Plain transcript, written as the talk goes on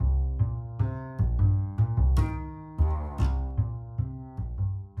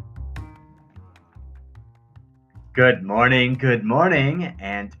good morning,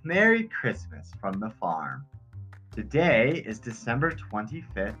 and Merry Christmas from the farm. Today is December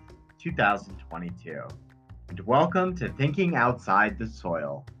 25th, 2022, and welcome to Thinking Outside the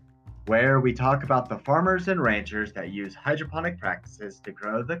Soil, where we talk about the farmers and ranchers that use hydroponic practices to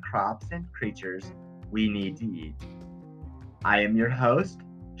grow the crops and creatures we need to eat. I am your host,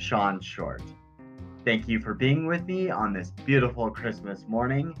 Sean Short. Thank you for being with me on this beautiful Christmas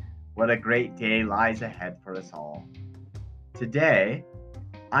morning. What a great day lies ahead for us all. Today,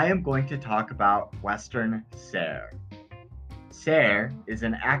 I am going to talk about Western SARE. SARE is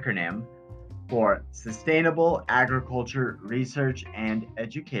an acronym for Sustainable Agriculture Research and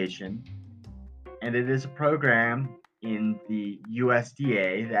Education, and it is a program in the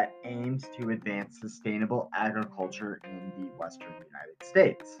USDA that aims to advance sustainable agriculture in the Western United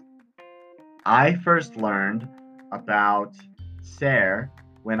States. I first learned about SARE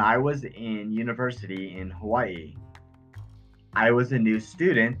when I was in university in Hawaii. I was a new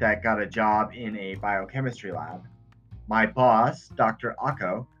student that got a job in a biochemistry lab. My boss, Dr.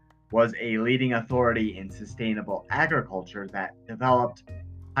 Akko, was a leading authority in sustainable agriculture that developed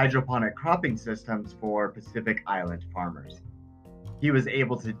hydroponic cropping systems for Pacific Island farmers. He was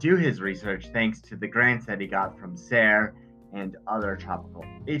able to do his research thanks to the grants that he got from SARE and other tropical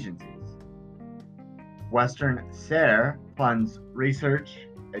agencies. Western SARE funds research,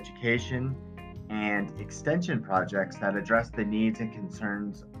 education, and extension projects that address the needs and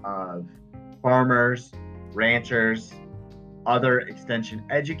concerns of farmers, ranchers, other extension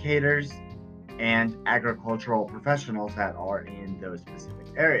educators, and agricultural professionals that are in those specific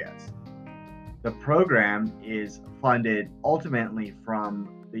areas. The program is funded ultimately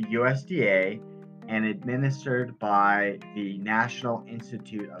from the USDA and administered by the National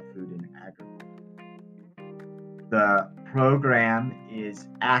Institute of Food and Agriculture. The program is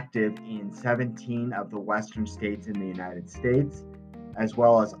active in 17 of the western states in the United States, as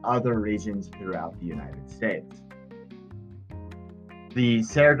well as other regions throughout the United States. The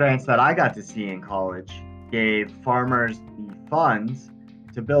SARE grants that I got to see in college gave farmers the funds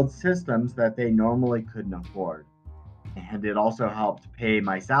to build systems that they normally couldn't afford. And it also helped pay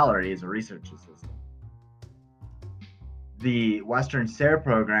my salary as a research assistant. The Western SARE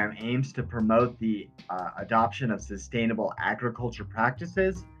program aims to promote the adoption of sustainable agriculture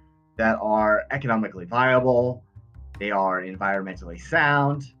practices that are economically viable, they are environmentally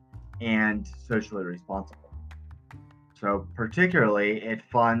sound, and socially responsible. So, particularly, it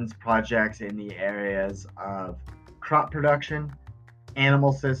funds projects in the areas of crop production,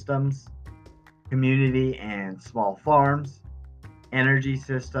 animal systems, community and small farms, energy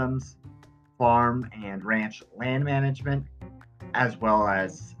systems, farm and ranch land management, as well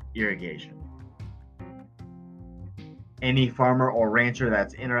as irrigation. Any farmer or rancher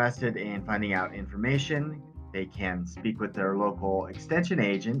that's interested in finding out information, they can speak with their local extension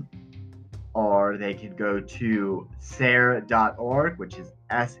agent, or they can go to SARE.org, which is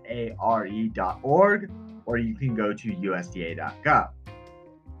SARE.org, or you can go to USDA.gov.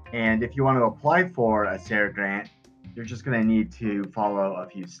 And if you want to apply for a SARE grant, you're just going to need to follow a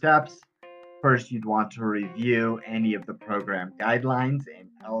few steps. First, you'd want to review any of the program guidelines and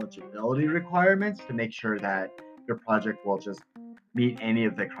eligibility requirements to make sure that your project will just meet any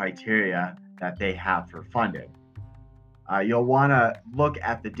of the criteria that they have for funding. You'll want to look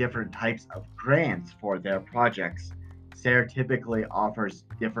at the different types of grants for their projects. SARE typically offers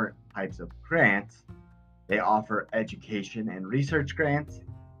different types of grants. They offer education and research grants.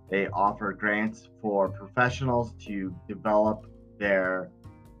 They offer grants for professionals to develop their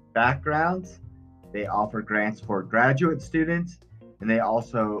backgrounds. They offer grants for graduate students, and they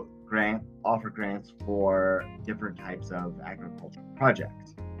also offer grants for different types of agricultural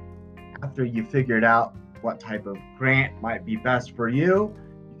projects. After you figured out what type of grant might be best for you,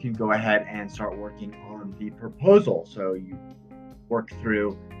 you can go ahead and start working on the proposal. So you work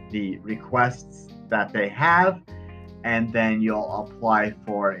through the requests that they have, and then you'll apply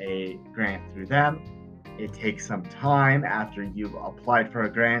for a grant through them. It takes some time after you've applied for a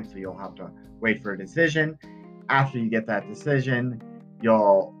grant, so you'll have to wait for a decision. After you get that decision,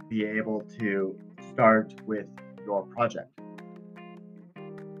 you'll be able to start with your project.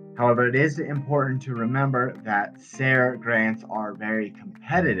 However, it is important to remember that SARE grants are very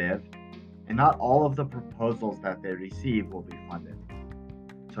competitive, and not all of the proposals that they receive will be funded.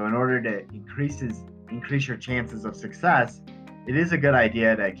 So in order to increase your chances of success, it is a good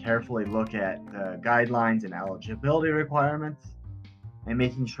idea to carefully look at the guidelines and eligibility requirements and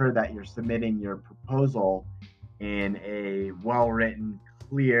making sure that you're submitting your proposal in a well-written,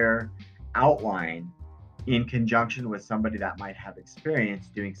 clear outline in conjunction with somebody that might have experience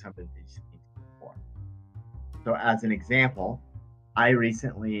doing some of these things before. So, as an example, I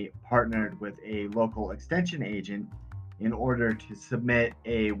recently partnered with a local extension agent in order to submit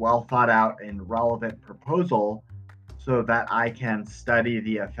a well thought out and relevant proposal so that I can study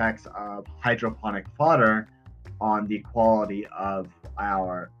the effects of hydroponic fodder on the quality of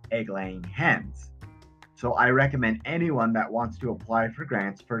our egg laying hens. So I recommend anyone that wants to apply for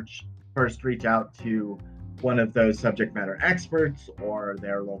grants first reach out to one of those subject matter experts or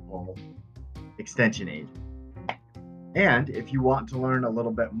their local extension agent. And if you want to learn a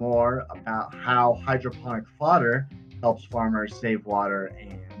little bit more about how hydroponic fodder helps farmers save water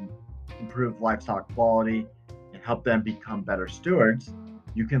and improve livestock quality and help them become better stewards,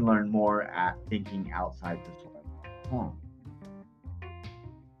 you can learn more at thinkingoutsidthesoil.com.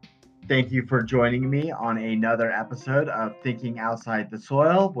 Thank you for joining me on another episode of Thinking Outside the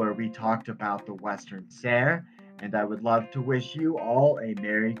Soil, where we talked about the Western SARE, and I would love to wish you all a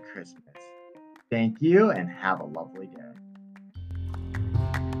Merry Christmas. Thank you and have a lovely day.